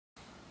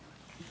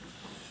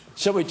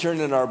Shall we turn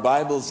in our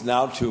Bibles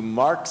now to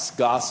Mark's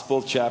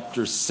Gospel,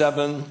 chapter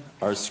 7.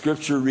 Our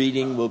scripture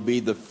reading will be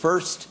the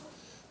first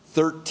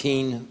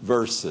 13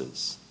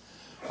 verses.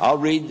 I'll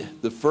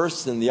read the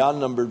first and the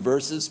odd-numbered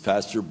verses.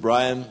 Pastor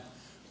Brian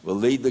will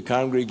lead the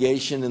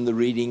congregation in the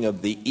reading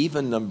of the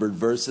even-numbered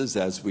verses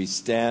as we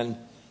stand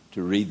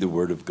to read the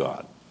Word of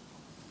God.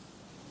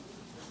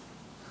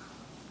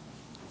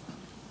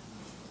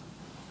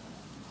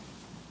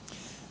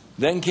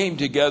 Then came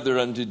together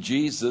unto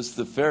Jesus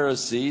the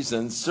Pharisees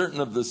and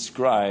certain of the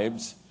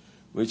scribes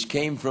which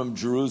came from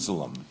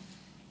Jerusalem.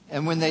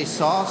 And when they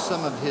saw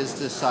some of his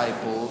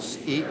disciples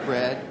eat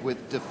bread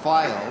with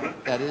defiled,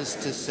 that is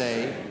to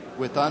say,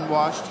 with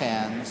unwashed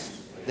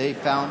hands, they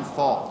found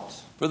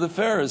fault. For the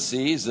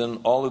Pharisees and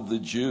all of the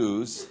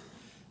Jews,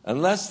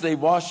 unless they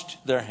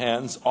washed their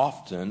hands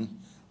often,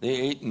 they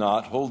ate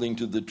not, holding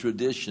to the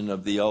tradition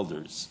of the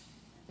elders.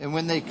 And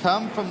when they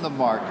come from the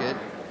market,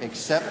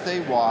 except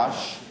they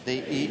wash,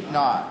 they eat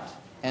not.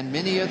 And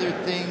many other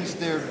things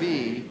there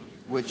be,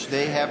 which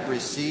they have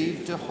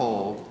received to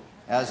hold,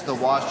 as the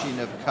washing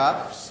of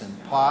cups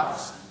and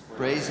pots,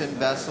 brazen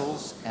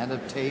vessels, and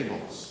of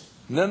tables.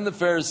 And then the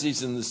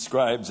Pharisees and the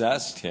scribes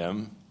asked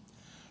him,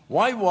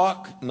 Why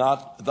walk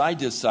not thy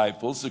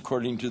disciples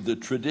according to the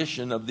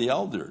tradition of the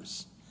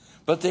elders,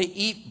 but they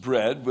eat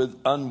bread with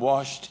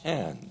unwashed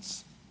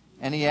hands?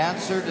 And he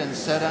answered and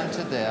said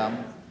unto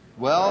them,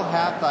 Well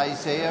hath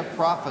Isaiah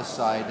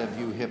prophesied of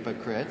you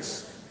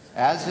hypocrites,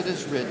 as it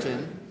is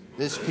written,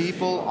 This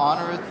people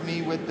honoreth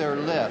me with their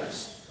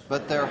lips,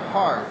 but their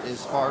heart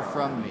is far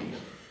from me.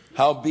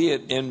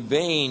 Howbeit in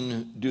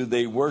vain do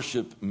they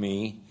worship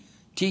me,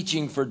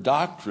 teaching for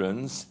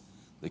doctrines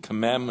the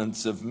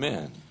commandments of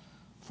men.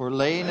 For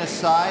laying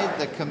aside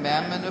the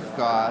commandment of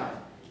God,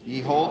 ye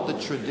hold the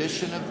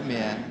tradition of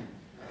men,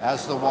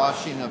 as the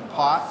washing of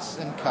pots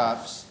and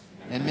cups,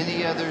 and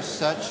many other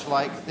such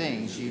like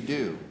things ye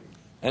do.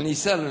 And he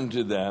said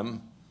unto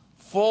them,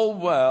 Full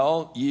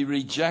well ye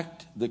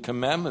reject the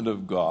commandment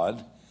of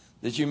God,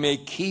 that you may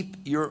keep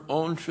your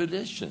own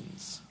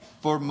traditions.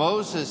 For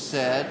Moses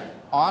said,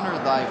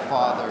 Honor thy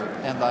father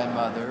and thy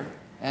mother,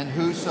 and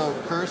whoso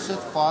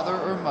curseth father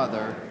or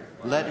mother,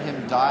 let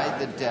him die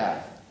the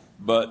death.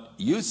 But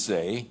you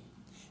say,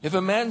 If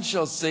a man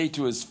shall say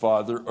to his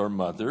father or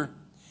mother,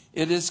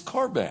 It is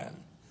Corban,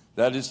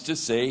 that is to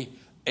say,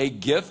 a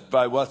gift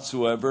by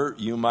whatsoever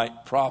you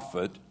might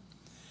profit,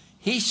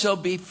 he shall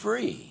be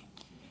free.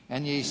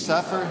 And ye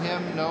suffer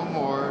him no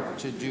more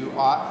to do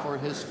aught for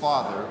his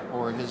father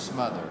or his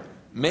mother,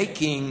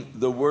 making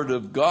the word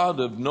of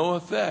God of no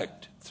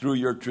effect through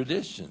your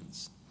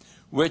traditions,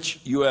 which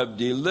you have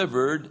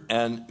delivered,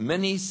 and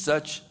many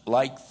such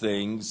like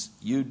things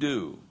you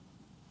do.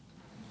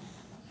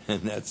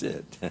 And that's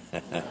it.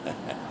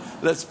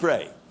 Let's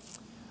pray.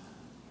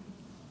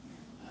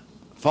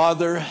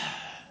 Father,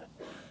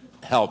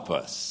 help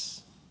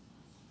us.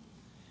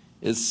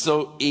 It's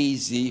so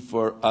easy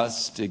for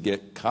us to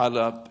get caught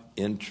up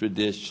in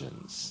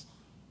traditions,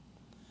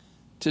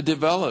 to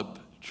develop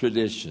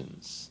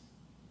traditions,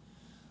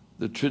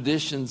 the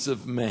traditions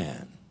of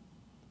man,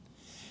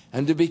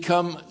 and to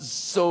become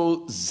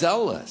so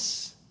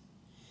zealous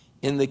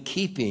in the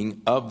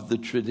keeping of the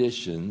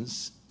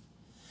traditions,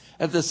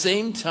 at the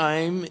same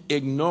time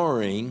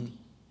ignoring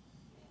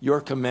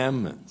your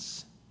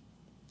commandments.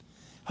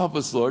 Help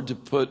us, Lord, to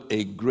put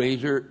a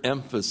greater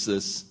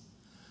emphasis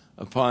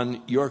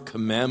upon your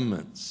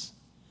commandments,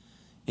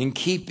 in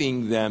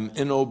keeping them,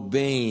 in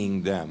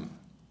obeying them,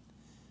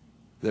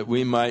 that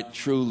we might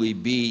truly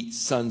be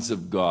sons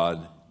of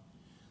God,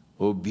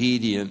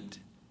 obedient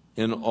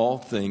in all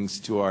things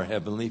to our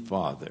Heavenly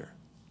Father.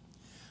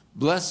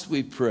 Bless,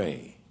 we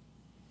pray,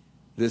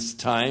 this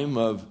time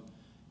of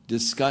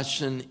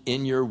discussion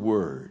in your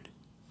word.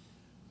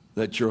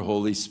 Let your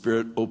Holy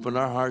Spirit open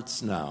our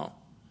hearts now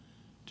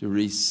to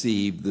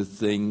receive the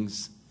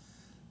things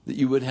that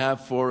you would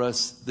have for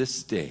us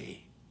this day.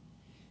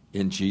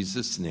 In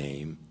Jesus'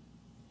 name,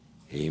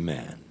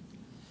 amen.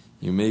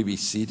 You may be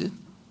seated.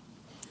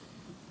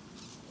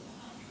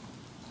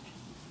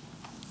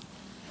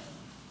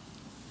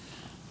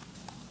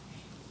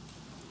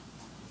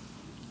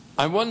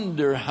 I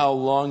wonder how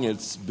long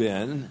it's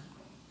been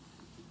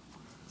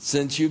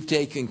since you've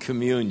taken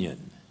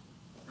communion.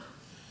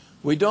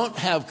 We don't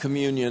have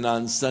communion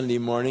on Sunday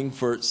morning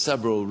for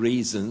several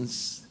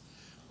reasons.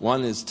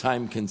 One is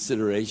time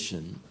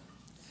consideration.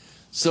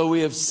 So we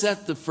have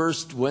set the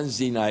first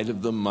Wednesday night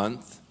of the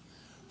month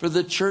for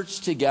the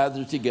church to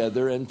gather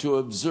together and to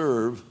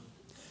observe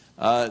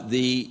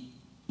the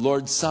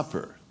Lord's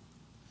Supper.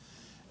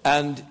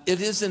 And it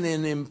isn't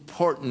an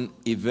important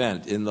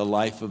event in the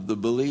life of the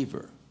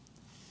believer.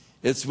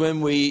 It's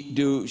when we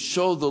do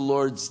show the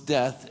Lord's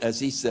death, as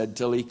he said,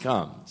 till he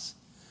comes.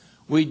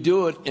 We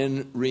do it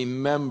in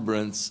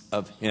remembrance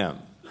of him.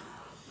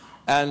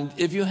 And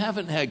if you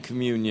haven't had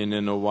communion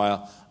in a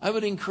while, I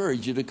would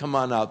encourage you to come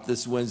on out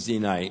this Wednesday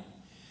night,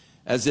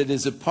 as it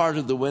is a part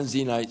of the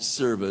Wednesday night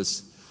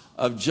service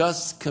of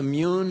just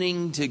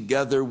communing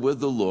together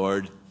with the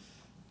Lord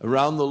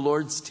around the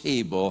Lord's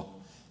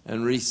table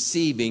and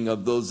receiving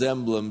of those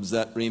emblems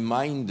that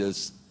remind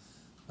us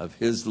of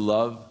his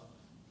love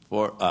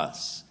for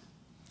us.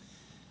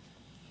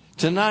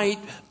 Tonight,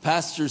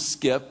 Pastor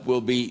Skip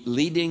will be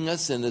leading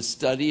us in a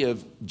study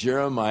of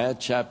Jeremiah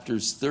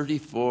chapters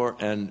 34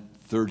 and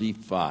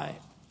 35.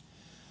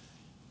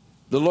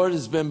 The Lord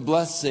has been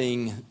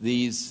blessing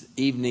these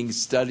evening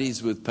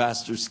studies with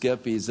Pastor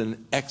Skip. He's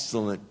an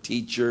excellent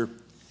teacher,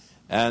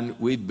 and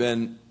we've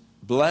been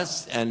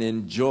blessed and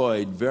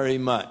enjoyed very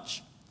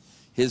much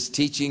his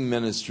teaching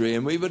ministry.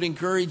 And we would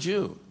encourage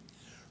you,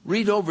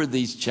 read over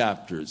these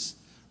chapters,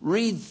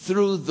 read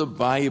through the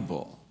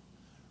Bible,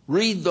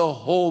 read the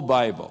whole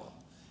Bible,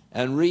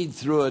 and read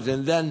through it,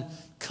 and then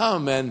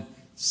come and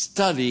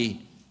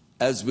study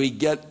as we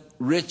get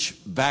rich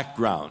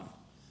background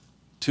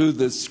to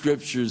the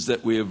scriptures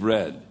that we have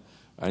read.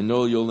 I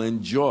know you'll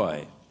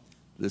enjoy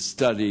the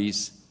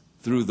studies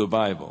through the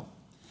Bible.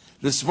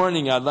 This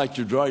morning, I'd like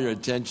to draw your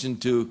attention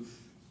to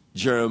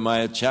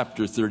Jeremiah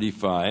chapter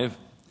 35,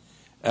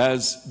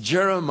 as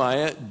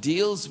Jeremiah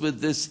deals with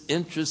this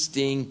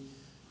interesting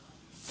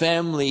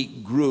family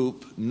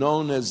group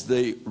known as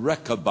the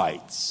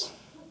Rechabites.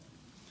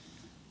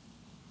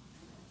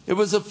 It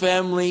was a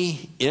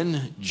family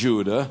in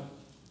Judah,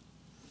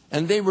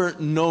 and they were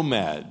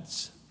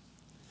nomads.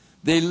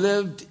 They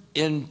lived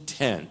in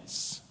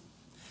tents.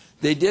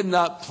 They did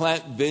not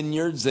plant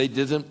vineyards. They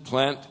didn't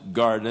plant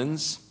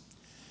gardens.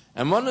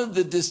 And one of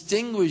the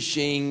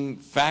distinguishing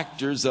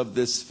factors of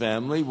this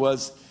family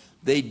was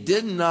they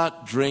did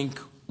not drink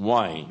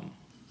wine.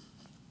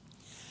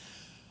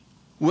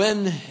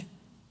 When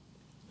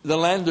the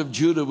land of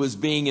Judah was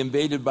being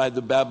invaded by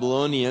the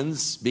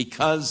Babylonians,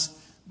 because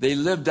they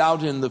lived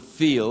out in the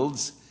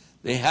fields,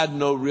 they had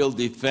no real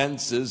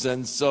defenses,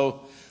 and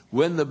so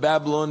when the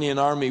Babylonian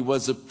army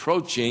was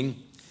approaching,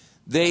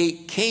 they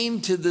came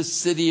to the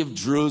city of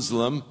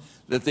Jerusalem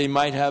that they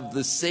might have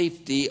the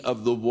safety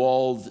of the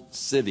walled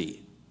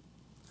city.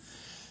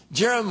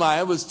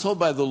 Jeremiah was told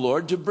by the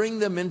Lord to bring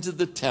them into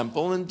the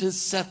temple and to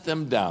set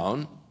them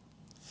down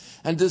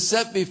and to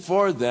set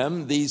before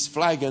them these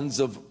flagons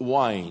of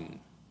wine.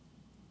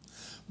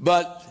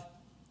 But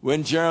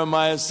when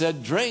Jeremiah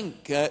said,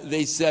 drink,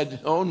 they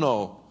said, oh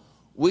no,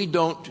 we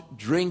don't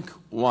drink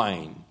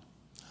wine.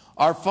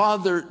 Our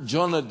father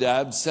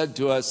Jonadab said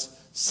to us,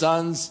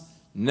 sons,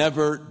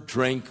 never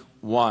drink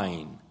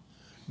wine.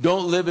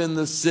 Don't live in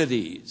the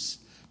cities.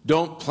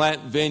 Don't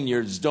plant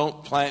vineyards.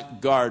 Don't plant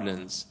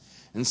gardens.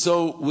 And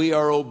so we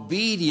are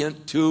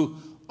obedient to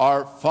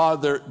our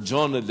father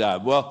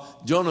Jonadab.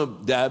 Well,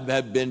 Jonadab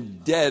had been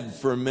dead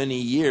for many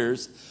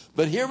years,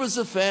 but here was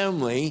a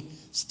family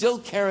still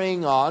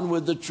carrying on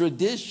with the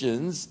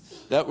traditions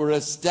that were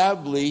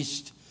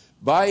established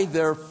by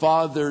their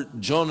father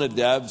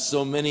Jonadab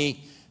so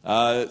many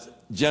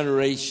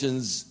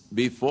generations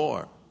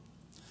before,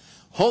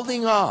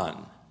 holding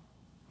on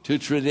to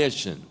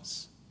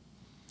traditions.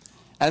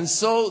 And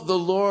so the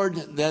Lord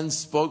then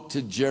spoke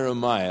to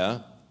Jeremiah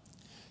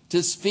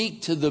to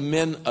speak to the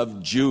men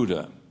of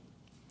Judah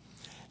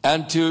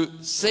and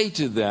to say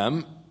to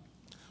them,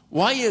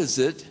 why is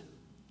it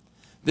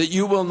that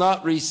you will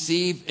not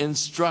receive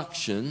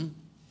instruction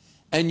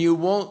and you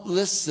won't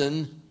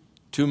listen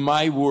to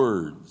my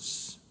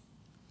words?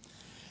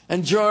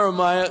 And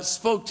Jeremiah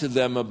spoke to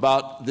them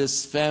about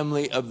this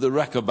family of the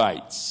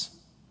Rechabites,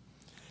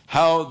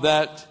 how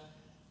that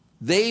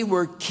they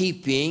were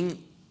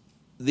keeping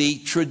the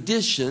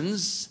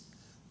traditions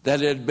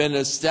that had been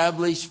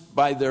established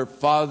by their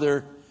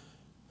father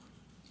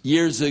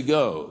years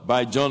ago,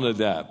 by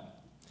Jonadab.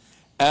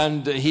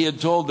 And he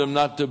had told them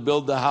not to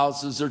build the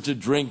houses or to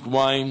drink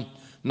wine,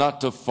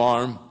 not to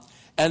farm.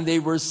 And they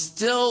were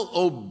still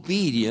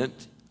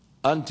obedient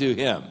unto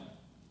him.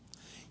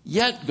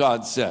 Yet,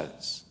 God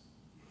says,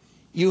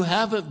 you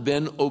haven't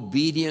been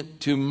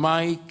obedient to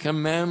my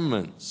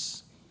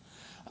commandments.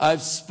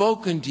 I've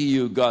spoken to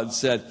you, God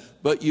said,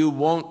 but you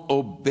won't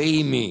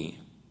obey me.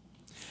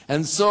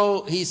 And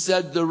so he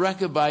said, the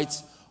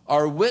Rechabites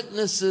are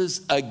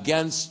witnesses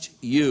against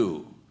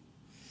you.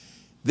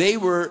 They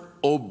were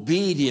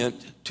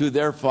obedient to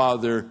their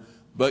father,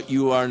 but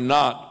you are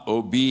not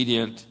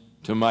obedient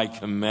to my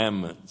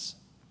commandments.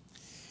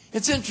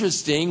 It's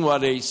interesting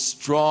what a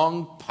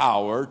strong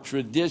power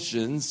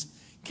traditions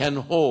can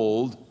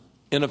hold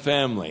in a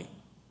family.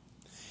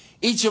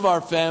 Each of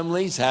our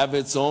families have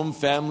its own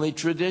family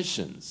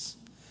traditions,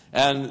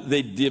 and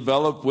they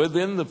develop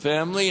within the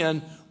family,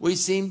 and we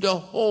seem to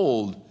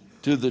hold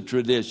to the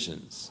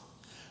traditions.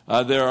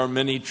 There are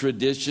many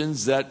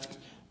traditions that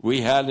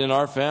we had in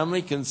our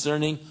family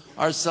concerning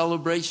our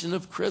celebration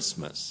of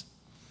Christmas.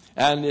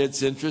 And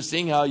it's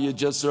interesting how you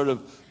just sort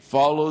of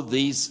follow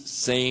these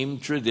same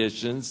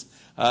traditions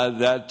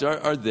that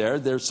are there.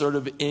 They're sort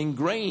of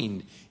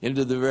ingrained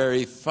into the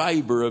very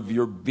fiber of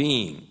your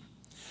being.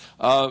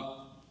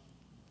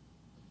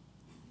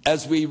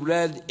 As we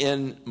read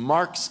in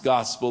Mark's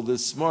gospel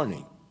this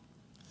morning,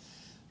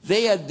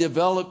 they had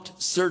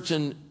developed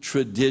certain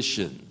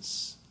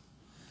traditions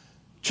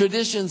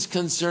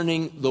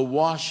concerning the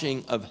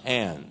washing of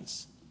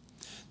hands.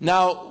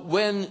 Now,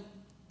 when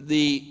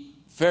the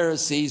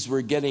Pharisees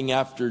were getting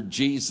after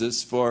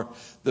Jesus for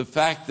the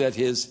fact that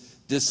his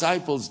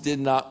disciples did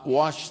not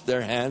wash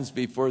their hands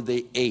before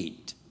they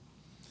ate.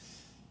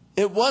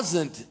 It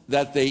wasn't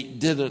that they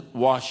didn't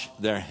wash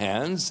their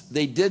hands.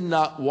 They did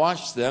not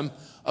wash them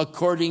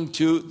according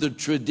to the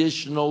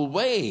traditional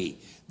way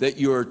that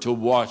you are to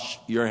wash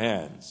your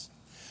hands.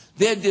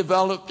 They had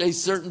developed a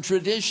certain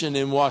tradition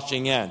in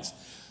washing hands.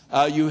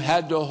 You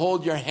had to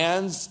hold your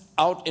hands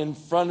out in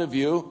front of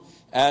you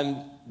and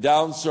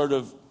down sort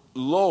of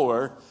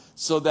lower,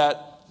 so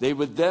that they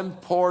would then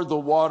pour the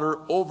water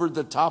over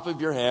the top of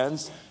your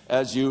hands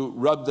as you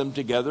rub them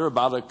together,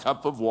 about a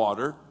cup of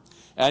water.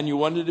 And you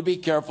wanted to be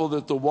careful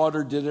that the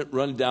water didn't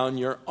run down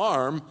your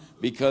arm,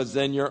 because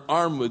then your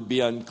arm would be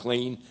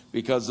unclean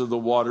because of the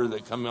water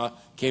that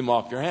came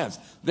off your hands.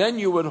 Then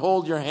you would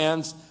hold your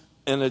hands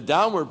in a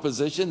downward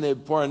position.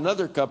 They'd pour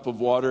another cup of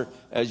water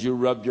as you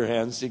rubbed your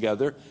hands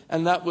together.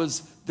 And that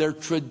was their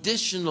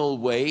traditional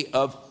way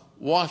of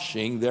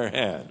washing their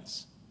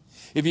hands.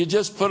 If you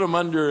just put them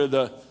under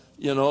the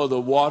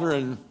water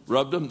and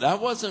rubbed them,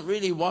 that wasn't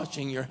really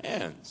washing your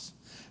hands.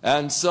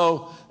 And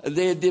so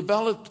they had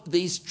developed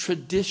these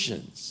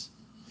traditions.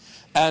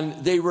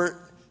 And they were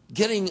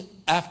getting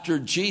after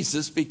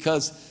Jesus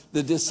because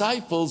the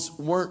disciples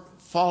weren't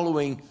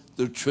following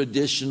the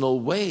traditional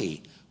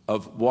way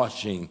of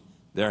washing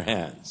their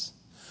hands.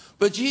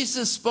 But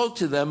Jesus spoke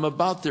to them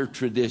about their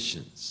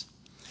traditions,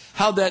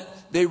 how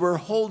that they were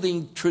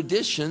holding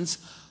traditions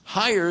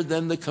higher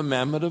than the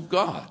commandment of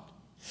God.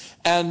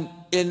 And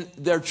in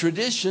their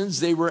traditions,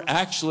 they were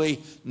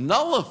actually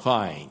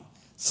nullifying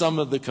some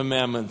of the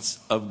commandments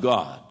of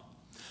God.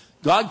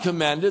 God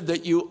commanded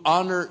that you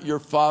honor your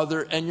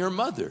father and your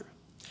mother,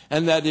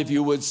 and that if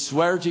you would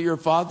swear to your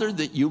father,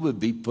 that you would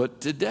be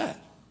put to death.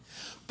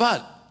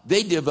 But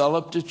they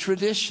developed a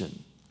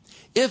tradition.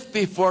 If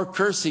before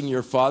cursing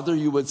your father,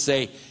 you would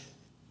say,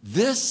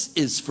 "This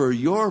is for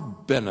your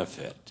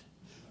benefit.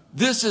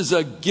 This is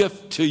a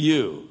gift to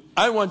you.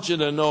 I want you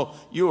to know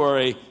you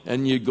are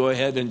and you go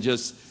ahead and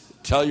just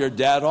tell your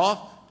dad off,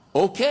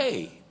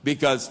 okay,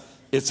 because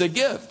it's a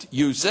gift.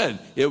 You said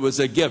it was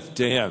a gift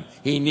to him.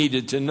 He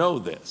needed to know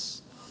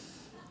this."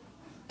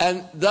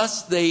 And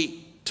thus they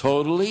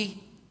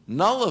totally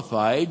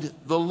nullified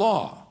the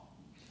law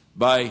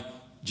by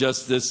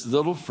just this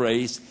little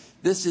phrase,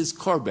 "This is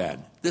korban.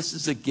 This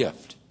is a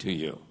gift to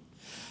you."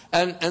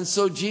 And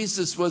so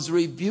Jesus was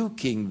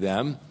rebuking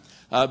them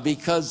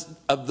because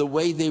of the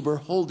way they were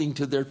holding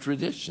to their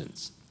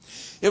traditions.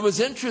 It was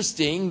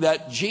interesting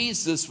that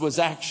Jesus was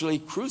actually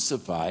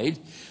crucified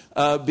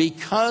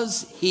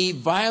because he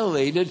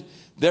violated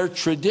their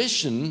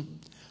tradition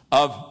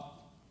of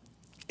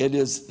it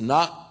is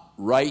not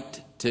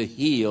right to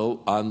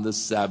heal on the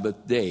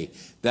Sabbath day.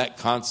 That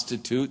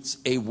constitutes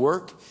a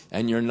work,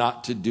 and you're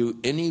not to do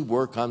any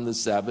work on the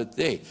Sabbath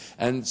day.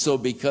 And so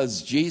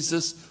because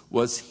Jesus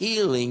was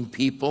healing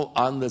people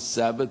on the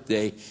Sabbath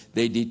day,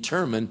 they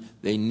determined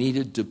they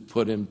needed to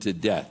put him to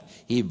death.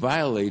 He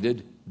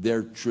violated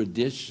their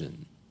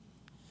tradition.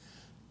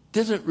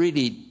 Didn't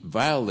really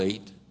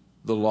violate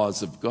the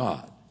laws of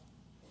God.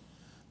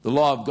 The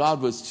law of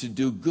God was to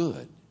do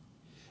good.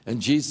 And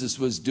Jesus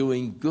was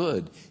doing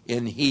good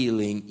in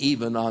healing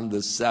even on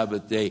the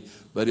Sabbath day,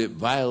 but it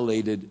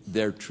violated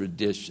their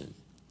tradition.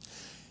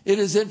 It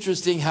is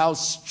interesting how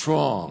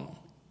strong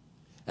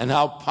and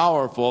how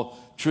powerful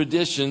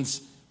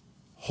traditions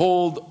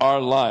hold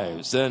our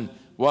lives, and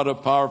what a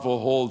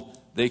powerful hold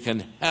they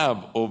can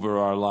have over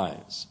our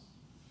lives.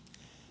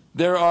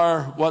 There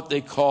are what they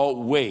call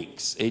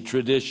wakes, a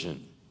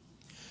tradition.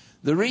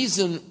 The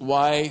reason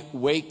why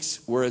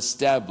wakes were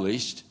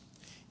established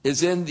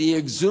is in the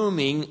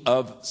exhuming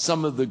of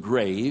some of the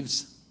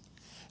graves.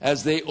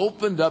 As they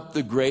opened up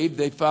the grave,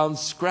 they found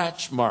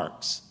scratch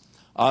marks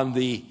on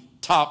the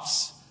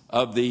tops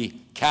of the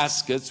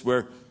caskets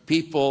where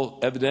people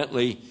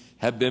evidently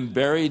had been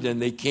buried, and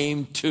they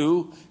came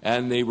to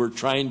and they were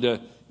trying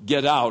to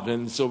get out.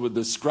 And so with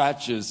the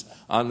scratches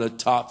on the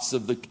tops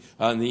of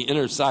on the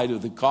inner side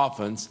of the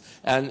coffins.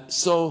 And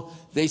so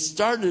they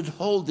started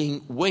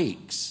holding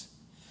wakes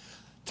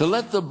to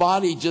let the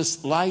body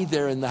just lie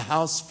there in the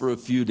house for a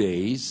few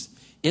days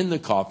in the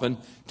coffin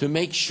to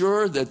make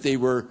sure that they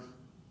were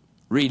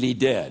really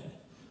dead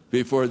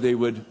before they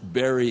would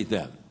bury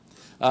them.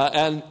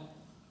 And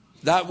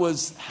that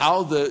was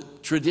how the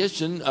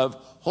tradition of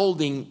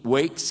holding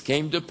wakes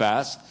came to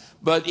pass.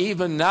 But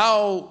even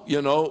now,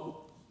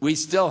 we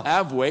still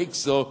have wakes,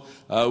 so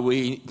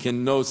we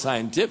can know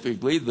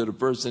scientifically that a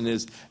person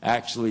is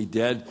actually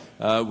dead.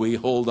 We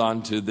hold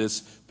on to this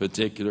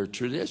particular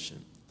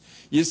tradition.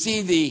 You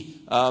see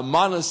the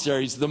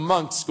monasteries, the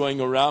monks going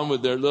around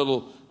with their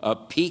little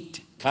peaked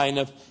kind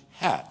of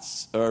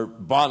hats or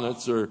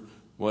bonnets or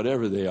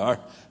whatever they are.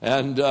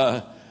 And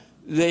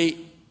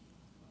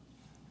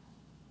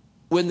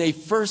when they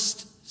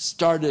first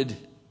started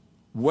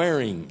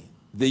wearing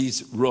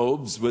these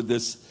robes with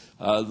this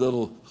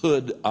little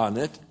hood on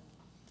it,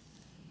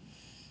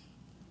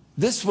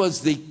 this was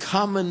the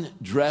common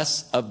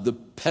dress of the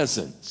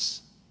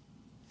peasants.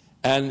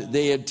 And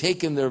they had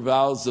taken their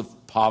vows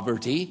of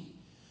poverty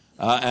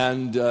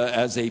and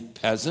as a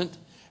peasant.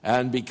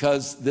 And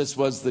because this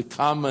was the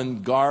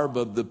common garb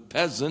of the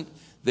peasant,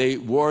 they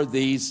wore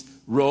these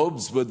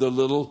robes with the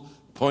little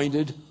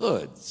pointed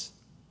hoods.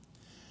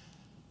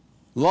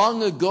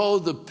 Long ago,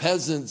 the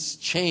peasants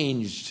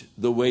changed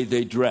the way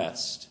they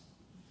dressed.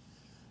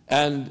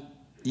 And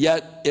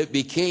yet it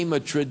became a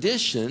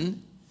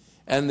tradition,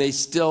 and they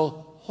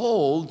still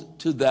hold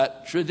to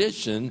that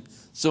tradition.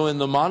 So in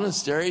the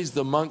monasteries,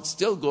 the monks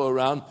still go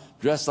around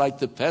dressed like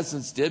the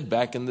peasants did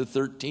back in the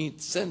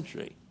 13th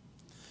century.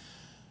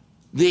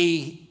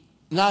 The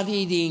not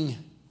eating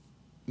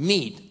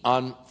meat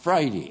on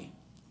Friday,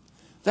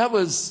 that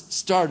was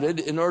started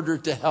in order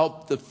to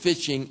help the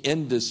fishing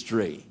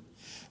industry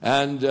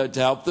and to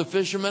help the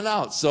fishermen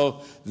out.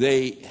 So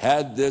they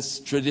had this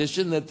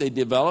tradition that they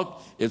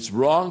developed. It's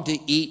wrong to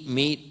eat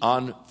meat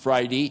on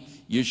Friday.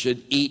 You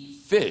should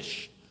eat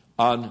fish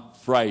on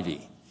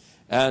Friday.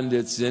 And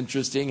it's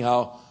interesting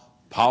how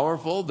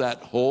powerful that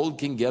hold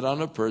can get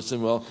on a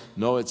person. Well,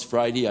 no, it's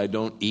Friday. I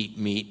don't eat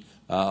meat.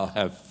 I'll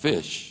have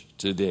fish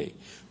today.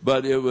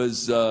 But it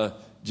was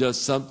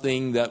just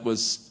something that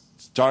was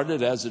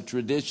started as a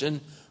tradition.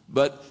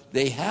 But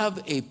they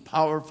have a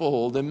powerful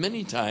hold. And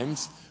many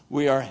times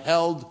we are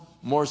held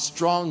more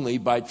strongly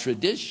by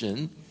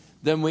tradition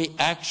than we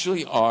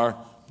actually are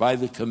by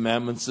the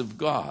commandments of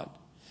God.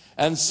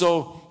 And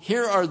so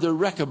here are the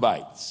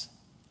Rechabites.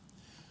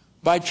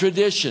 By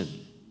tradition,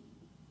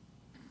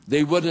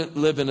 they wouldn't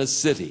live in a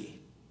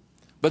city,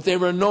 but they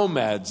were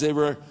nomads. They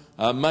were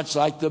much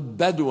like the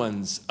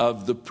Bedouins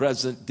of the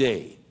present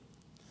day.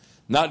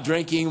 Not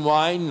drinking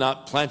wine,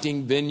 not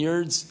planting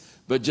vineyards,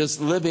 but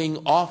just living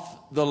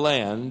off the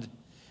land.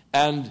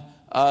 And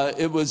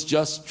it was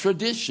just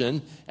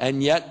tradition,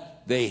 and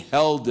yet they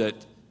held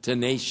it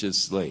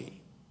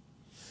tenaciously.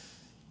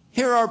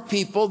 Here are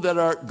people that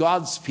are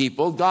God's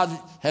people. God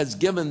has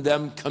given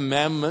them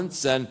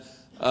commandments and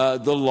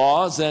the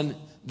laws, and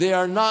they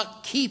are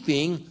not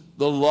keeping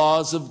the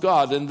laws of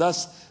God. And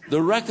thus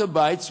the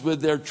Rechabites,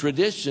 with their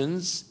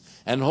traditions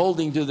and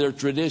holding to their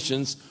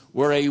traditions,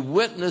 were a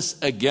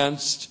witness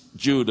against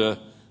Judah,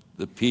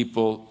 the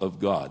people of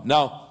God.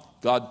 Now,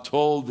 God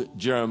told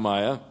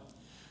Jeremiah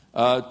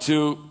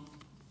to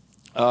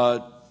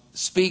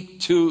speak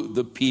to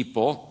the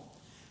people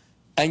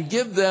and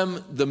give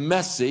them the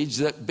message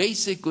that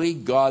basically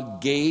God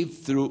gave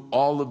through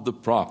all of the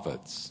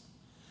prophets.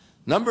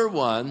 Number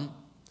one,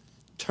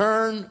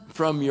 turn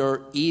from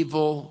your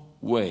evil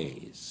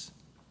ways.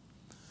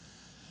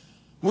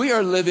 We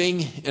are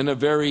living in a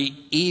very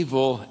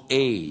evil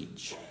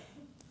age.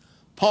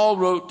 Paul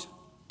wrote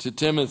to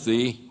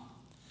Timothy,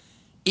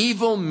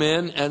 evil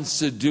men and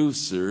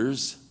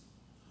seducers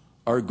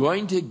are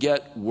going to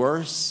get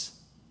worse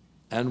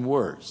and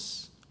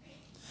worse.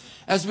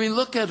 As we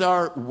look at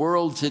our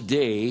world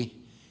today,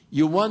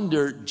 you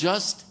wonder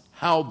just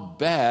how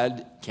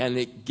bad can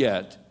it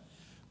get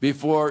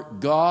before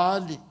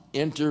God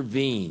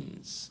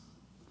intervenes.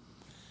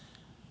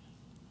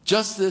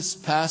 Just this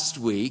past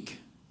week,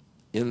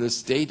 in the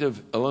state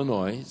of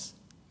Illinois,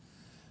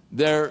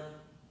 their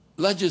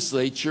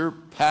legislature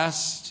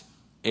passed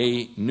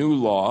a new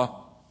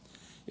law.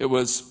 It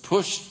was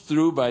pushed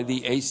through by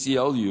the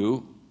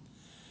ACLU,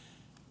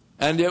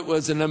 and it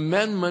was an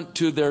amendment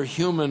to their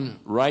Human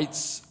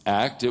Rights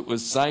Act. It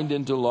was signed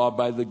into law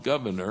by the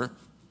governor,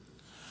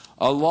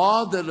 a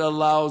law that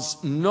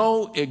allows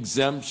no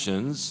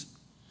exemptions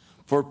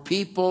for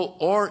people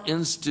or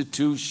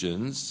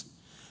institutions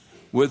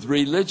with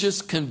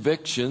religious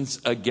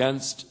convictions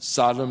against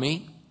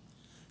sodomy,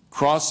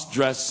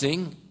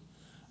 cross-dressing,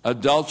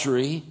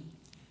 adultery,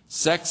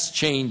 sex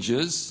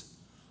changes,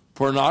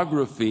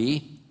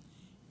 pornography,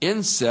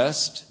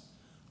 incest,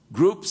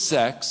 group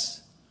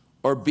sex,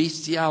 or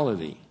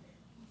bestiality.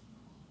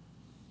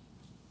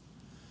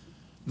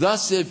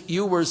 Thus, if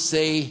you were,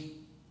 say,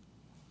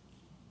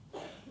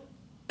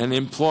 an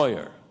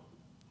employer,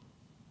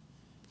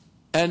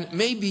 and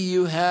maybe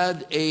you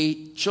had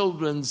a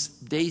children's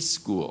day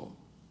school,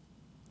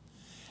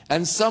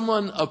 and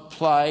someone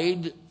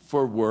applied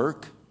for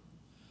work,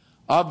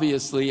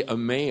 obviously a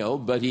male,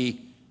 but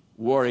he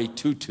wore a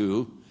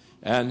tutu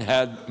and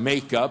had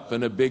makeup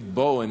and a big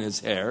bow in his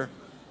hair,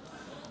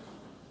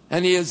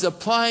 and he is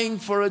applying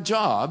for a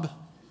job,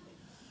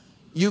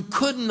 you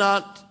could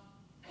not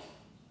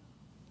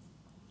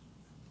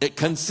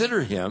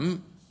consider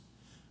him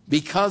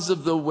because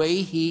of the way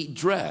he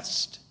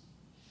dressed,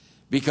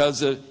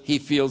 because he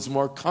feels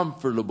more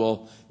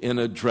comfortable in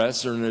a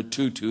dress or in a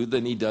tutu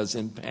than he does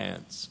in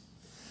pants.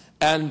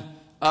 And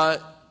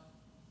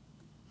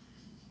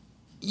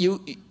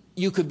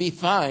you could be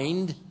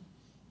fined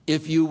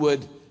if you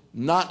would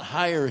not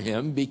hire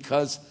him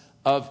because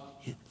of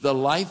the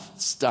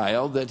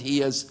lifestyle that he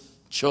has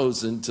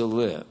chosen to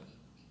live.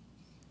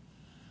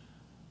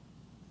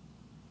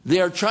 They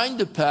are trying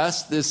to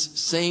pass this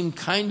same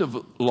kind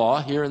of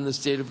law here in the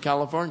state of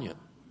California.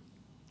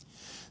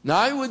 Now,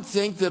 I would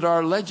think that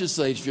our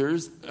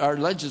legislations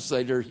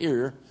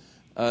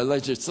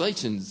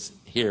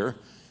here,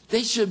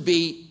 they should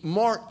be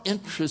more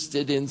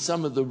interested in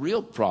some of the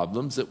real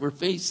problems that we're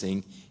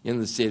facing in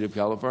the state of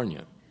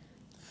California.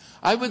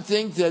 I would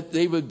think that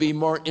they would be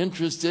more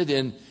interested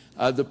in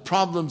the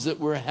problems that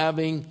we're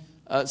having,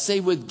 say,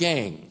 with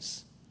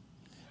gangs,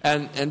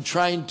 and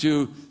trying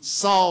to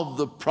solve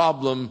the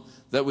problem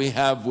that we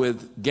have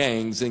with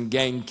gangs and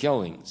gang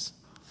killings.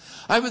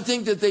 I would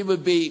think that they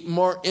would be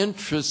more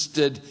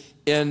interested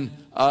in,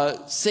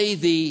 say,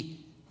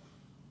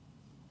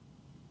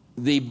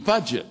 the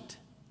budget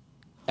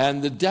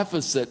and the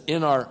deficit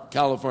in our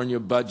California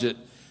budget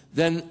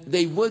than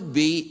they would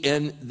be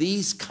in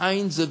these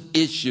kinds of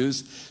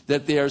issues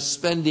that they are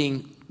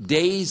spending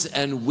days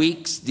and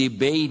weeks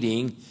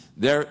debating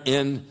there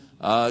in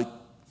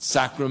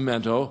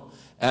Sacramento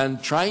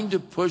and trying to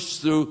push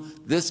through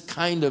this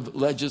kind of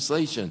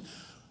legislation.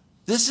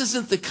 This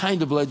isn't the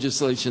kind of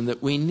legislation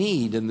that we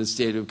need in the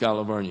state of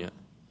California.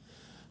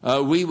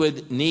 We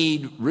would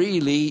need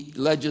really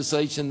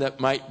legislation that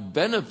might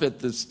benefit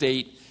the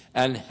state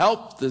and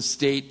help the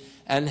state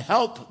and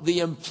help the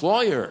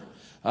employer.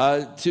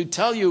 To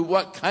tell you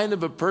what kind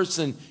of a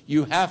person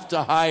you have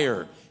to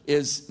hire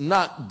is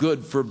not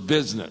good for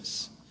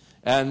business.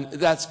 And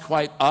that's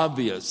quite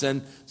obvious.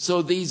 And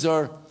so these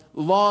are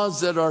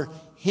laws that are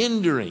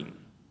hindering.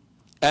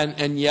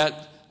 And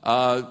yet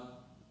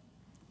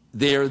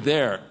they're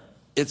there.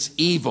 It's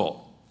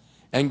evil.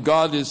 And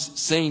God is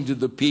saying to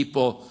the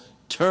people,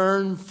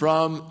 turn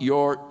from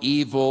your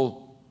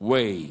evil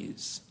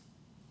ways.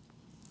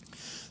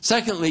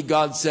 Secondly,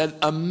 God said,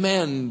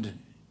 amend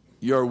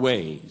your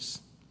ways.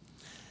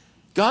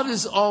 God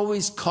is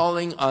always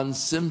calling on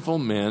sinful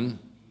men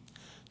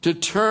to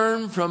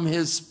turn from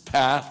his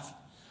path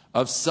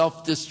of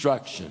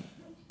self-destruction.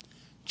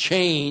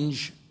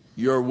 Change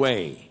your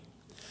way.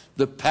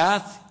 The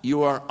path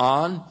you are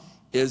on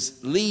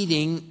is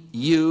leading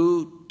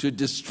you to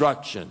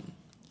destruction.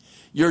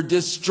 You're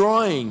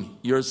destroying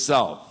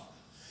yourself.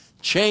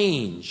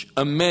 Change,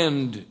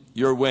 amend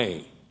your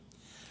way.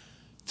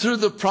 Through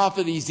the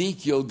prophet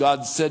Ezekiel,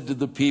 God said to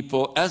the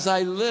people, as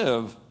I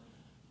live,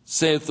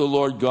 saith the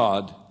Lord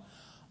God,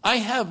 I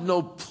have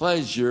no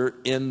pleasure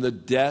in the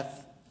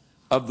death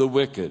of the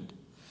wicked,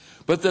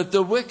 but that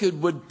the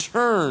wicked would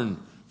turn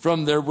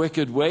from their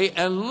wicked way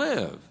and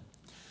live.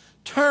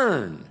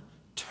 Turn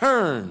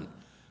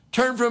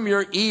from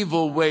your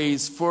evil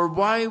ways, for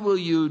why will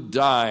you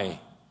die,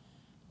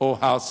 O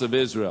house of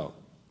Israel?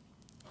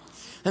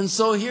 And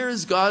so here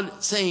is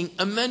God saying,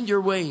 amend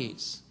your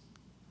ways.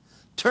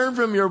 Turn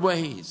from your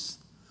ways.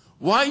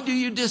 Why do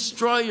you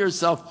destroy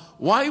yourself?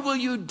 Why will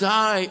you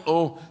die,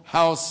 O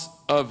house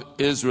of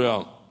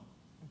Israel?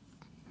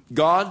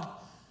 God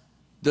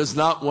does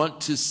not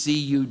want to see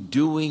you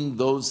doing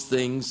those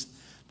things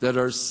that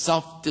are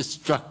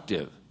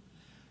self-destructive,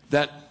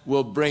 that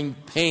will bring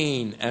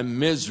pain and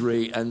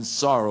misery and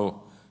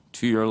sorrow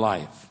to your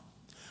life.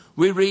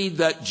 We read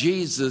that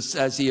Jesus,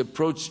 as he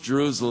approached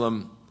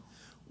Jerusalem,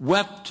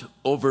 wept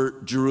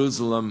over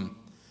Jerusalem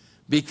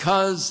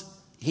because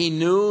he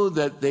knew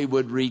that they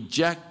would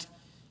reject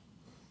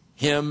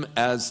him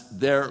as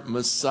their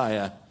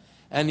Messiah,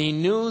 and he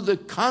knew the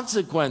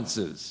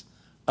consequences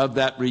of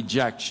that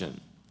rejection.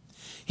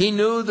 He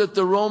knew that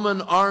the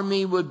Roman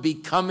army would be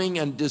coming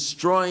and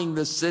destroying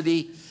the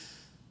city,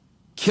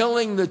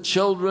 killing the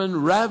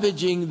children,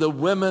 ravaging the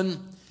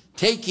women,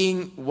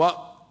 taking what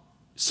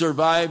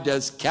survived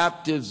as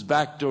captives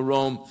back to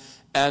Rome.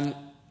 And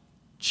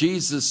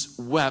Jesus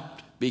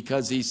wept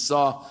because he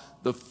saw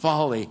the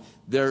folly.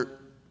 They're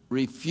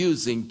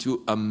refusing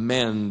to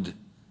amend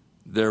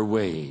their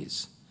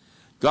ways.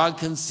 God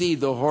can see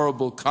the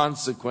horrible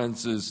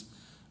consequences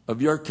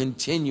of your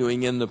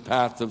continuing in the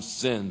path of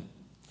sin.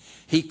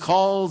 He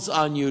calls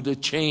on you to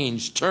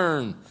change,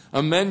 turn,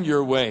 amend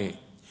your way.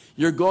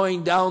 You're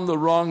going down the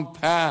wrong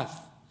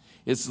path.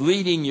 It's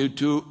leading you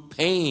to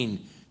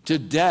pain, to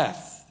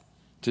death,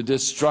 to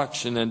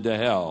destruction, and to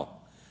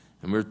hell.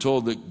 And we're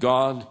told that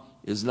God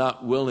is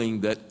not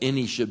willing that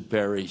any should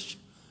perish,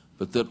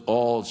 but that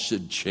all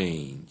should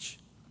change.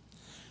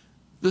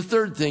 The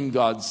third thing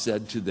God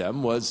said to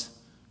them was,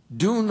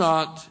 do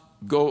not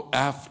go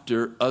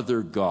after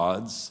other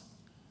gods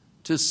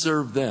to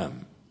serve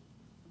them.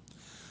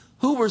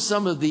 Who were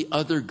some of the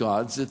other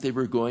gods that they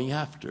were going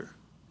after?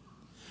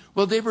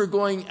 Well, they were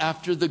going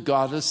after the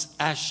goddess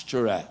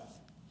Ashtoreth.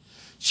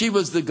 She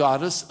was the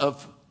goddess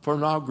of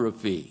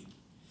pornography.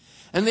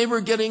 And they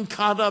were getting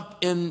caught up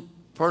in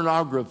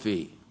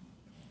pornography.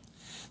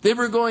 They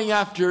were going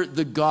after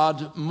the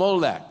god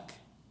Molech.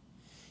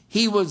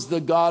 He was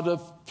the god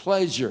of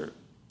pleasure.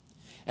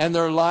 And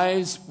their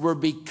lives were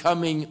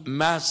becoming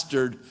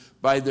mastered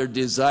by their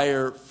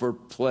desire for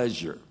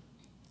pleasure.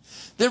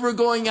 They were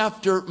going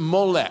after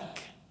Molech.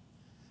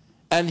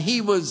 And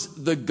he was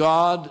the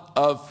god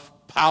of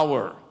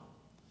power.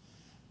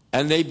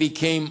 And they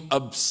became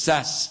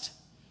obsessed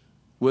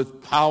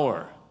with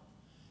power.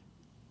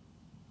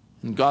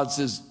 And God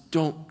says,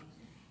 don't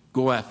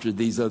go after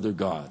these other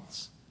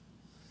gods.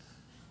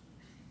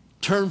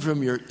 Turn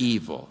from your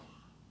evil.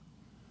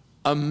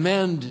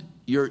 Amend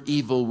your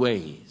evil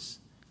ways.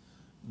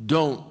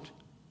 Don't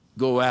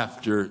go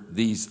after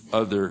these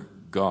other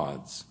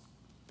gods.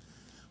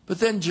 But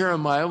then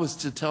Jeremiah was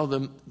to tell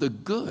them the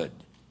good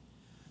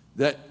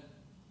that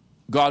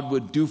God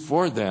would do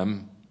for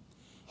them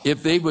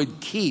if they would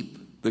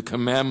keep the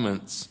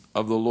commandments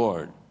of the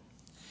Lord.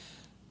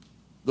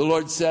 The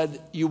Lord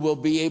said, you will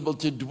be able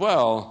to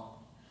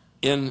dwell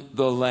in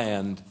the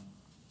land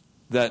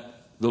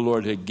that the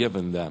Lord had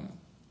given them.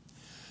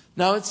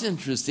 Now it's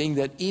interesting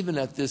that even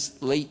at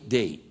this late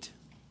date,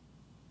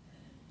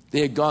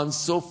 they had gone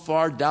so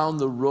far down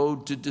the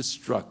road to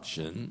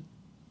destruction,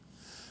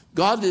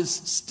 God is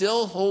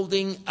still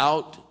holding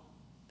out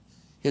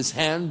his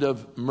hand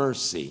of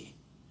mercy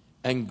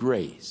and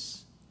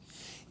grace.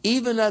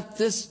 Even at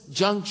this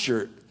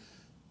juncture,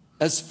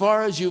 as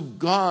far as you've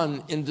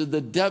gone into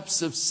the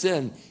depths of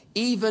sin,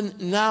 even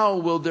now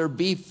will there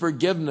be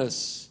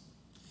forgiveness.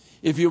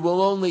 If you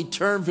will only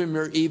turn from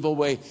your evil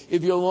way,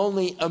 if you'll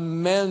only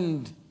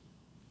amend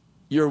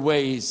your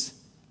ways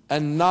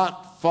and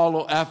not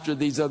follow after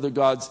these other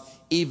gods,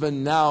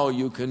 even now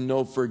you can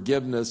know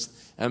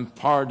forgiveness and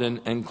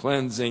pardon and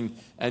cleansing,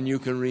 and you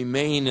can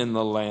remain in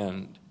the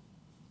land.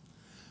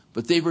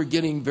 But they were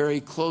getting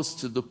very close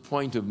to the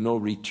point of no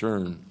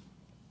return.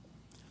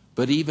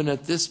 But even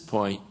at this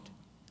point,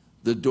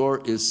 the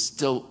door is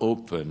still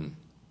open.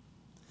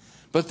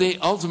 But they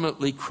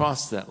ultimately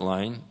crossed that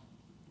line.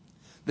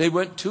 They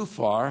went too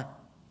far,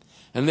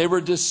 and they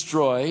were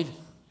destroyed.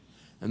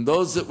 And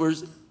those that were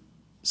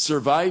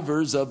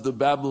survivors of the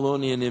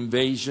Babylonian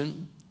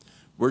invasion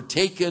were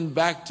taken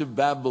back to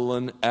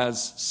Babylon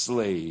as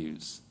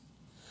slaves.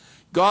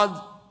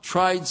 God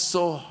tried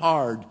so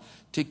hard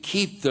to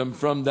keep them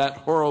from that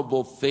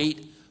horrible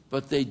fate,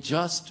 but they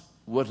just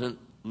wouldn't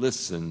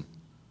listen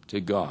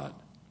to God.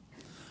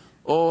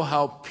 Oh,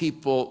 how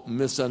people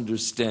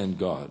misunderstand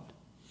God.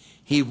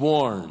 He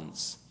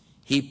warns,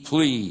 he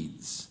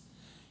pleads,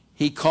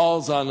 he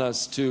calls on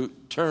us to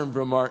turn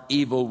from our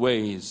evil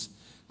ways,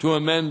 to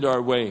amend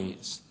our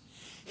ways.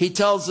 He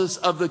tells us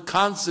of the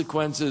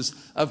consequences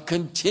of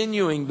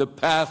continuing the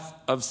path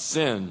of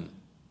sin.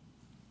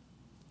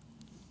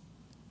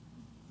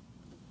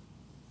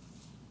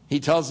 He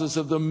tells us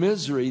of the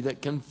misery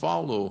that can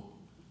follow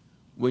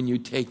when you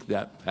take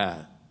that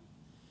path.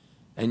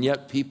 And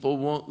yet people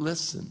won't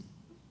listen.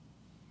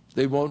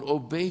 They won't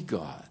obey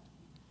God.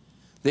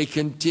 They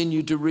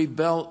continue to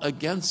rebel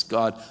against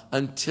God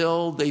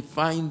until they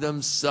find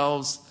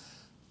themselves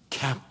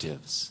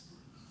captives.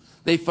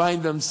 They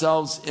find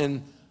themselves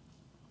in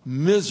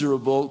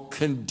miserable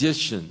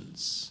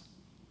conditions.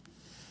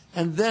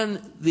 And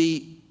then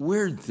the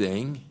weird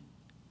thing,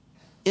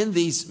 in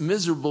these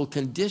miserable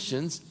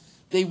conditions,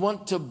 they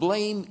want to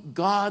blame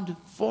God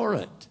for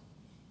it.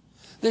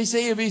 They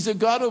say, if he's a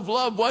God of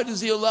love, why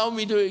does he allow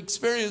me to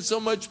experience so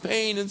much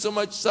pain and so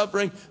much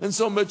suffering and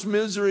so much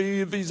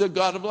misery if he's a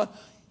God of love?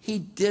 He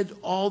did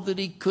all that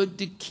he could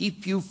to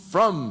keep you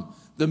from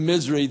the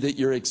misery that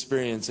you're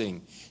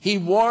experiencing. He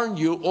warned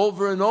you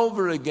over and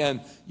over again.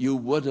 You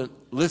wouldn't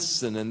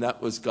listen, and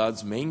that was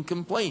God's main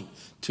complaint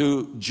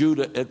to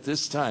Judah at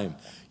this time.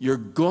 You're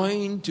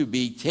going to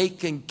be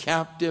taken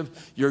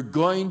captive. You're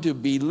going to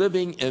be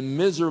living in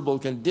miserable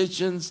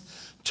conditions.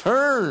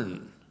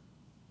 Turn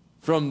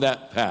from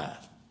that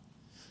path.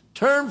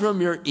 Turn from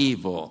your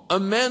evil.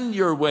 Amend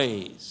your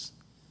ways.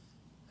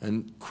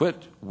 And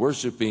quit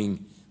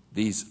worshiping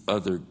these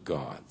other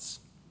gods.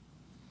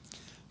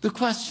 The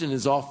question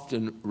is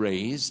often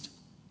raised,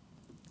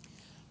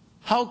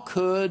 how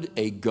could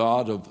a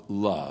God of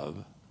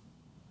love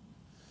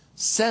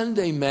send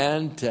a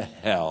man to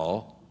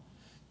hell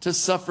to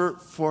suffer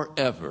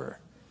forever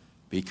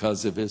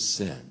because of his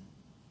sin?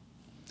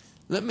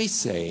 Let me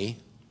say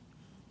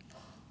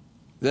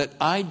that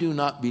I do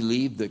not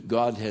believe that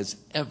God has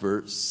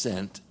ever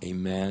sent a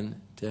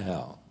man to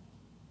hell.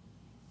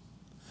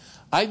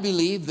 I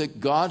believe that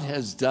God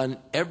has done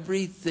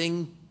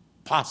everything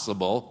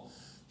possible,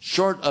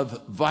 short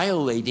of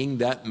violating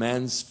that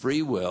man's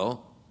free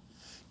will,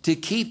 to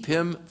keep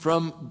him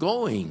from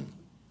going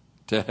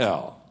to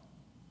hell.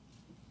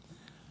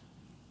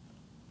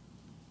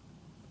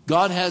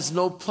 God has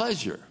no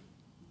pleasure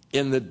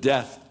in the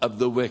death of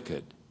the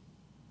wicked.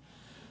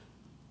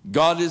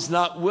 God is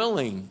not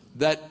willing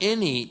that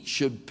any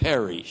should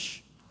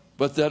perish,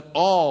 but that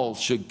all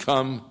should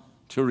come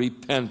to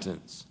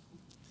repentance.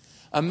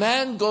 A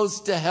man goes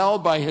to hell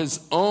by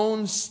his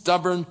own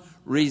stubborn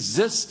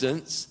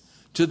resistance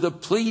to the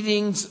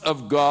pleadings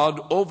of God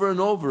over and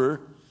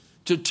over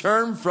to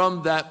turn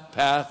from that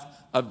path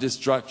of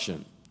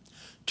destruction.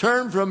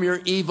 Turn from your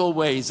evil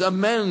ways.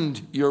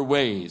 Amend your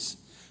ways.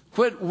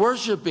 Quit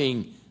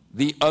worshiping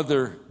the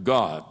other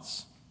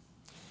gods.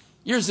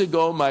 Years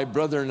ago, my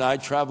brother and I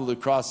traveled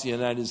across the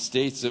United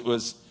States. It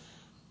was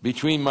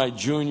between my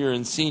junior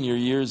and senior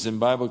years in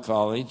Bible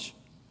college.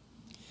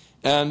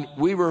 And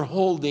we were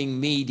holding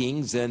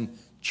meetings in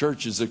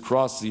churches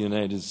across the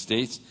United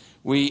States.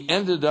 We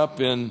ended up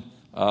in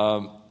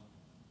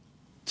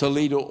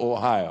Toledo,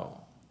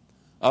 Ohio,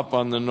 up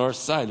on the north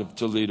side of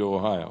Toledo,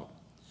 Ohio.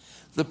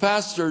 The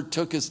pastor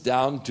took us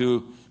down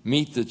to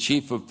meet the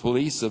chief of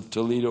police of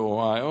Toledo,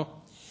 Ohio.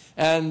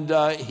 And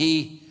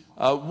he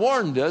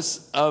warned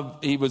us of,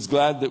 he was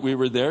glad that we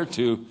were there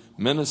to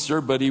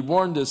minister, but he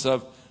warned us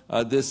of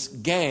this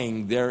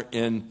gang there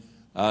in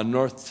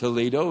North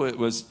Toledo. It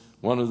was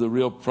one of the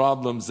real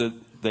problems that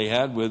they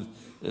had with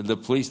the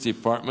police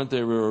department.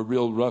 They were a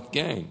real rough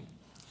gang.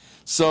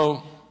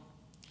 So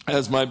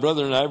as my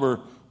brother and I were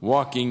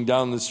walking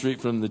down the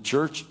street from the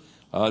church,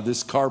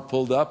 this car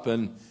pulled up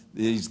and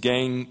these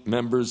gang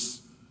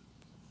members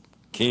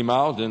came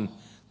out, and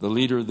the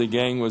leader of the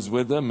gang was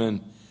with them,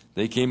 and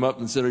they came up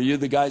and said, "Are you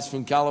the guys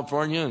from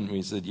California?" And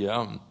we said,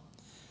 "Yeah." And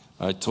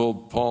I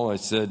told Paul, I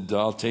said,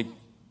 "I'll take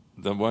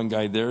the one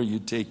guy there, you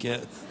take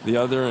it, the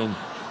other, and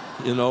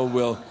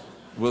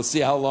we'll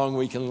see how long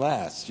we can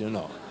last,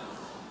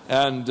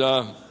 And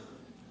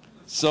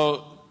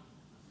so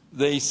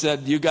they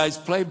said, "You guys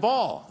play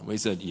ball?" And we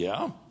said,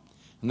 "Yeah."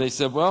 And they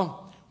said,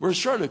 "Well, we're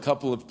short a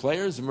couple of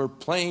players, and we're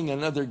playing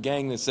another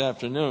gang this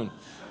afternoon.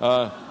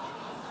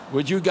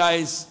 Would you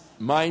guys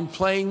mind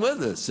playing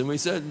with us?" And we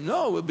said,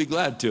 "No, we'll be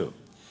glad to."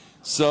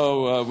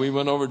 So we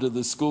went over to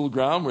the school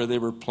ground where they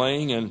were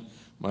playing, and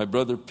my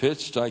brother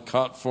pitched. I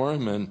caught for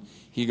him, and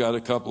he got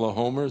a couple of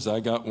homers. I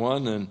got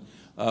one,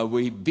 and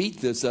we beat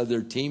this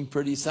other team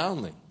pretty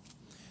soundly.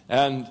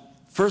 And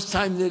first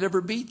time they'd ever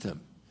beat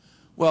them.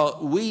 Well,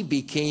 we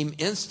became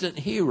instant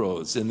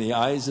heroes in the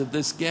eyes of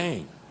this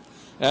gang.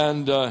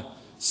 And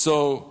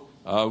so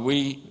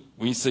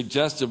we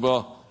suggested,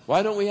 well,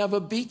 why don't we have a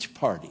beach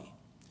party?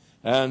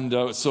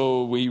 And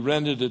so we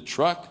rented a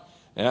truck,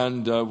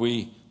 and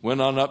we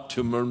went on up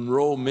to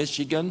Monroe,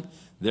 Michigan,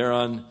 there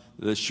on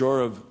the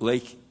shore of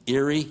Lake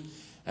Erie.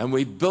 And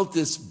we built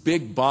this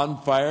big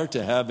bonfire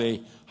to have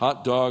a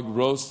hot dog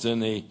roast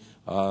and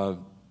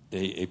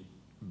a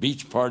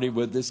beach party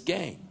with this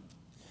gang.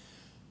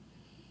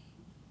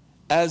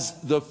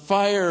 As the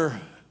fire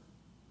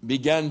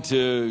began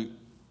to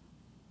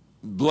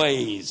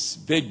blaze,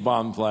 big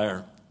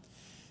bonfire,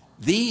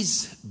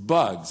 these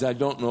bugs, I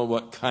don't know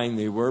what kind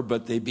they were,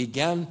 but they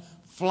began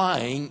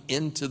flying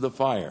into the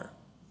fire,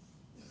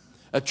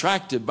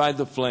 attracted by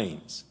the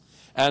flames.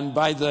 And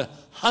by the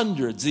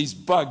hundreds, these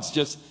bugs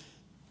just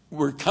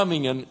were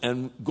coming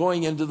and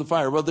going into the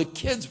fire. Well, the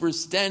kids were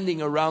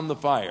standing around the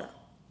fire.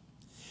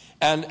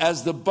 And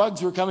as the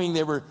bugs were coming,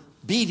 they were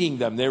beating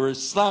them. They were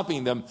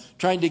slapping them,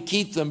 trying to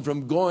keep them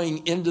from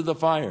going into the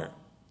fire.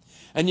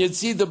 And you'd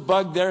see the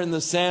bug there in the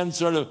sand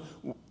sort of,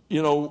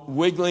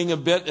 wiggling a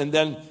bit and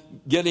then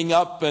getting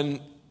up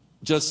and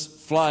just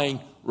flying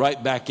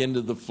right back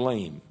into the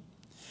flame.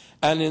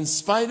 And in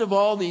spite of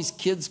all these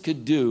kids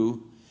could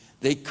do,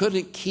 they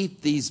couldn't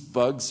keep these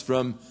bugs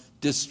from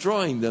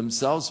destroying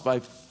themselves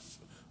by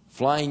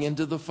flying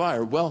into the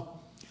fire.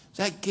 Well,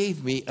 that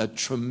gave me a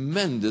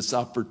tremendous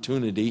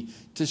opportunity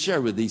to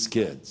share with these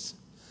kids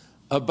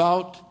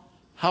about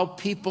how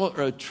people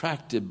are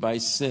attracted by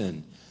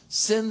sin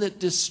that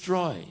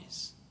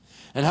destroys,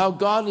 and how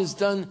God has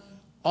done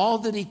all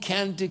that he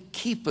can to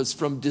keep us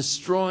from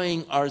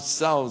destroying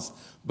ourselves.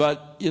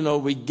 But,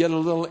 we get a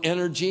little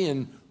energy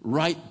and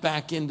right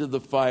back into the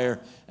fire,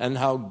 and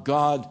how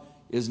God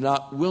is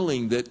not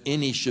willing that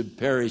any should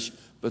perish,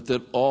 but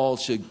that all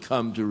should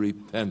come to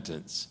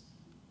repentance.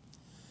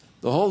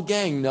 The whole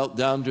gang knelt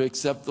down to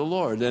accept the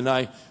Lord, and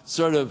I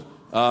sort of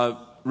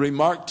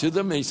remarked to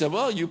them, and he said,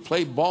 "Well, you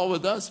play ball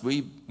with us,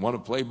 we want to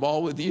play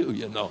ball with you,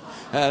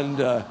 And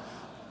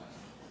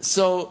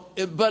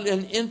but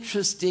an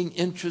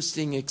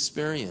interesting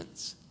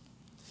experience.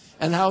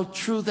 And how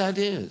true that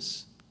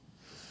is.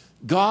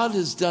 God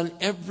has done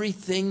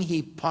everything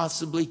he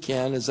possibly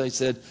can, as I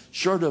said,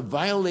 short of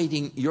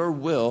violating your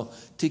will,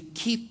 to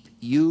keep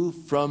you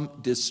from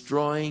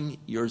destroying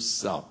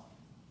yourself.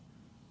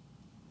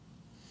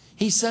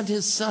 He sent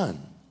his Son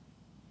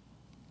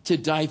to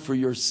die for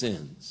your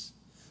sins,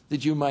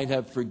 that you might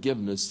have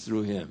forgiveness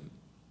through him.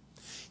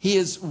 He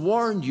has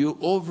warned you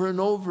over and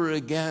over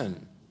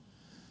again.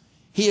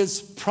 He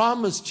has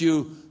promised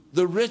you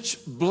the rich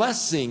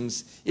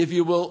blessings if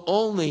you will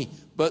only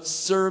but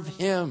serve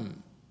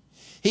him.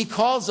 He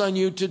calls on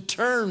you to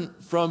turn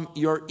from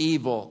your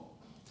evil,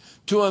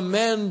 to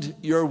amend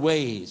your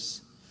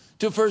ways,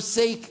 to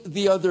forsake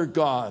the other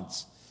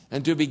gods,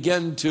 and to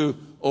begin to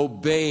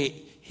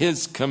obey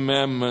his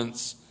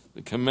commandments,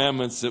 the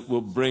commandments that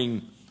will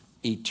bring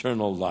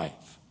eternal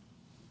life.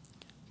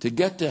 To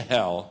get to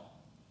hell,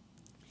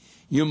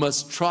 you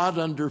must trod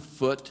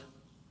underfoot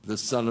the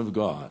Son of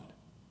God.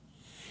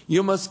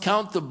 You must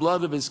count the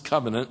blood of his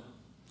covenant,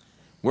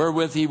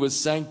 wherewith he was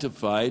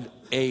sanctified,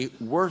 a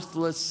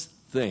worthless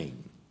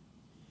thing.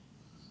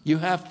 You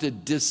have to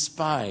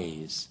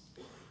despise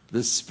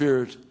the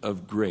Spirit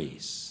of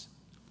grace.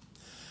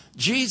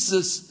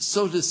 Jesus,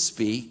 so to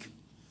speak,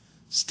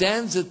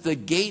 stands at the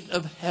gate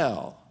of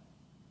hell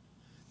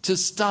to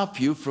stop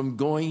you from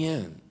going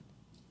in.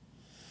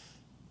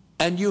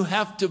 And you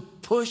have to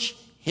push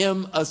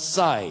him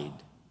aside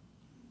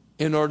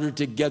in order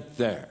to get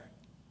there.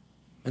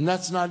 And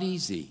that's not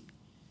easy,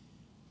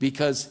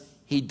 because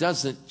he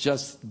doesn't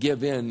just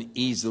give in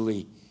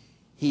easily.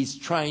 He's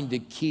trying to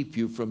keep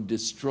you from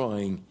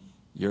destroying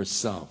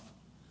yourself.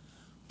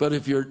 But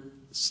if you're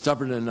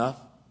stubborn enough,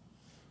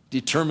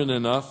 determined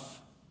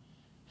enough,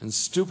 and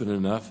stupid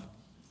enough,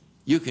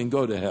 you can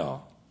go to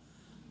hell.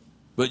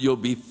 But you'll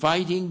be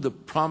fighting the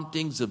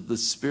promptings of the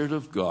Spirit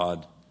of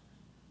God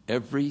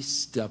every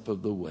step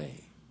of the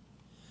way.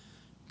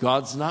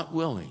 God's not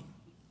willing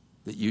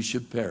that you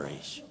should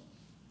perish,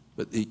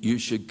 but that you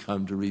should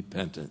come to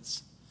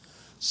repentance.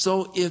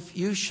 So if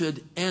you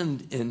should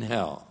end in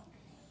hell,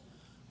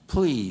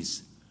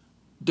 please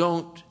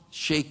don't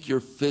shake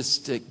your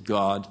fist at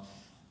God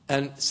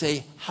and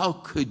say, how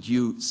could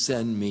you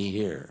send me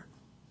here?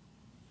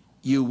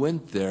 You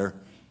went there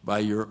by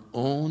your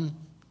own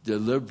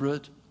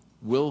deliberate,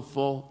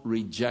 willful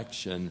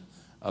rejection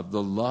of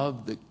the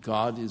love that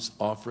God is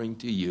offering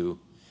to you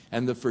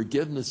and the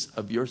forgiveness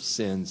of your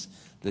sins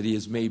that he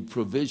has made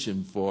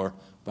provision for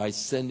by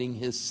sending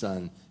his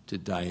Son to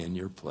die in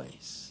your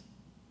place.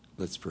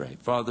 Let's pray.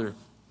 Father,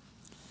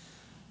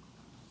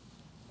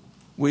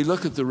 we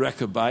look at the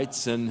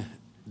Rechabites and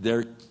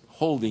they're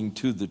holding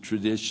to the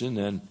tradition,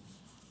 and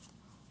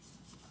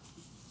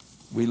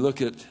we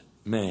look at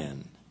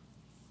man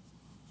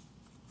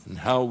and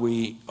how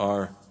we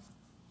are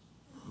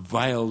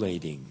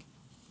violating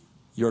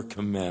your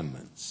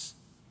commandments,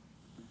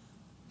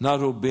 not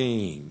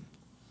obeying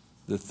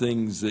the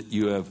things that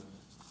you have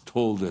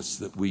told us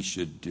that we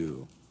should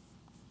do.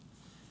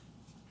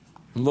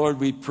 And Lord,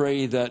 we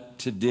pray that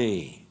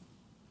today,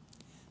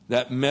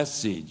 that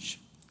message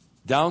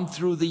down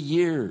through the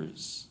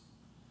years,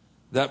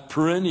 that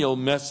perennial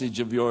message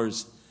of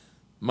yours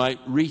might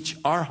reach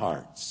our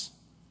hearts,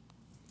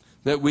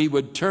 that we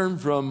would turn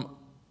from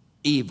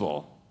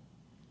evil,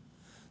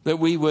 that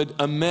we would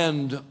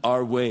amend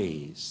our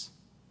ways,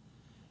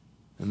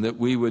 and that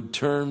we would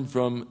turn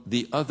from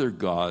the other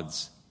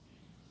gods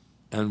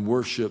and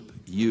worship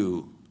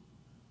you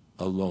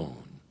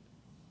alone.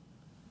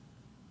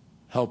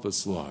 Help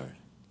us, Lord,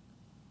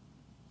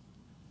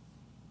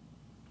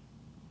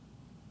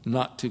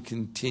 not to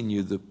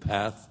continue the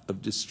path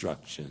of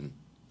destruction,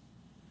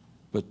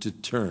 but to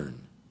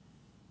turn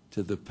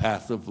to the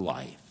path of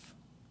life.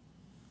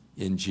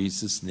 In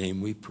Jesus'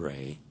 name we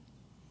pray.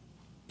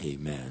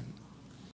 Amen.